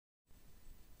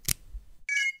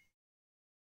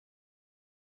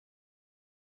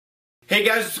Hey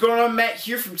guys, what's going on? Matt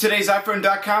here from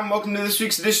TodaysiPhone.com. Welcome to this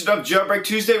week's edition of Jailbreak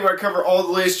Tuesday, where I cover all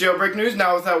the latest jailbreak news.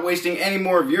 Now, without wasting any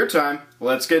more of your time,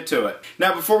 let's get to it.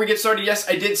 Now, before we get started, yes,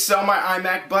 I did sell my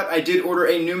iMac, but I did order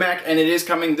a new Mac, and it is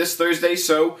coming this Thursday,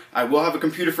 so I will have a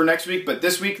computer for next week, but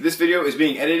this week, this video is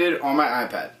being edited on my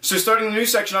iPad. So starting the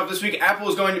news section off this week, Apple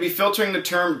is going to be filtering the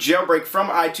term jailbreak from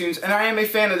iTunes, and I am a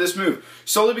fan of this move,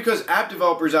 solely because app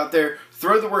developers out there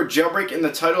throw the word jailbreak in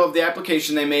the title of the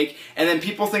application they make, and then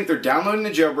people think they're downloading the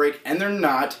jailbreak, and they're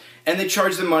not, and they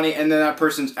charge them money, and then that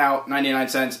person's out 99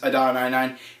 cents,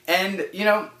 $1.99, and, you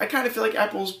know, I kind of feel like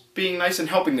Apple's being nice and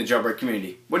helping the jailbreak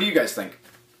community. What do you guys think?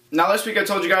 Now, last week I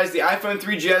told you guys the iPhone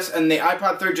 3GS and the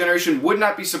iPod 3rd generation would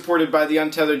not be supported by the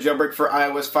Untethered jailbreak for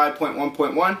iOS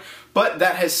 5.1.1, but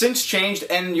that has since changed,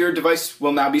 and your device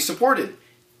will now be supported.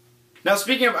 Now,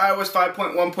 speaking of iOS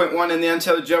 5.1.1 and the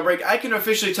Untethered jailbreak, I can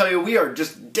officially tell you we are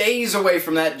just days away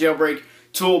from that jailbreak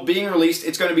tool being released.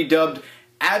 It's going to be dubbed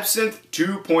Absinthe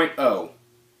 2.0.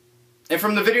 And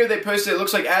from the video they posted, it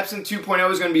looks like Absinthe 2.0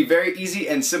 is going to be very easy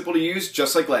and simple to use,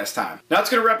 just like last time. Now,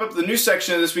 that's going to wrap up the news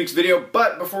section of this week's video,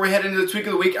 but before we head into the Tweak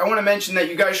of the Week, I want to mention that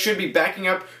you guys should be backing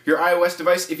up your iOS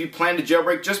device if you plan to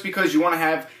jailbreak, just because you want to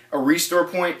have a restore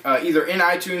point either in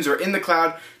iTunes or in the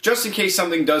cloud, just in case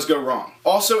something does go wrong.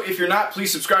 Also, if you're not,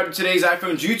 please subscribe to Today's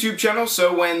iPhone's YouTube channel,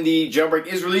 so when the jailbreak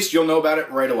is released, you'll know about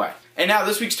it right away. And now,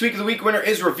 this week's Tweak of the Week winner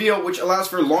is Reveal, which allows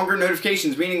for longer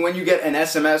notifications, meaning when you get an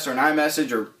SMS or an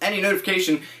iMessage or any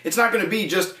notification, it's not going to be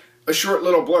just a short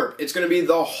little blurb. It's going to be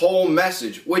the whole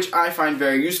message, which I find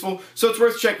very useful, so it's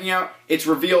worth checking out. It's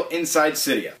Reveal inside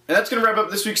Cydia. And that's going to wrap up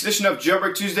this week's edition of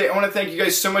Jailbreak Tuesday. I want to thank you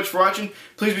guys so much for watching.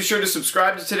 Please be sure to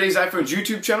subscribe to Today's iPhone's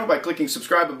YouTube channel by clicking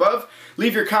subscribe above.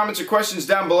 Leave your comments or questions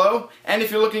down below. And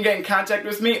if you're looking to get in contact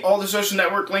with me, all the social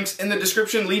network links in the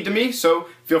description lead to me, so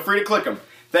feel free to click them.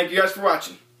 Thank you guys for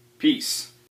watching. Peace.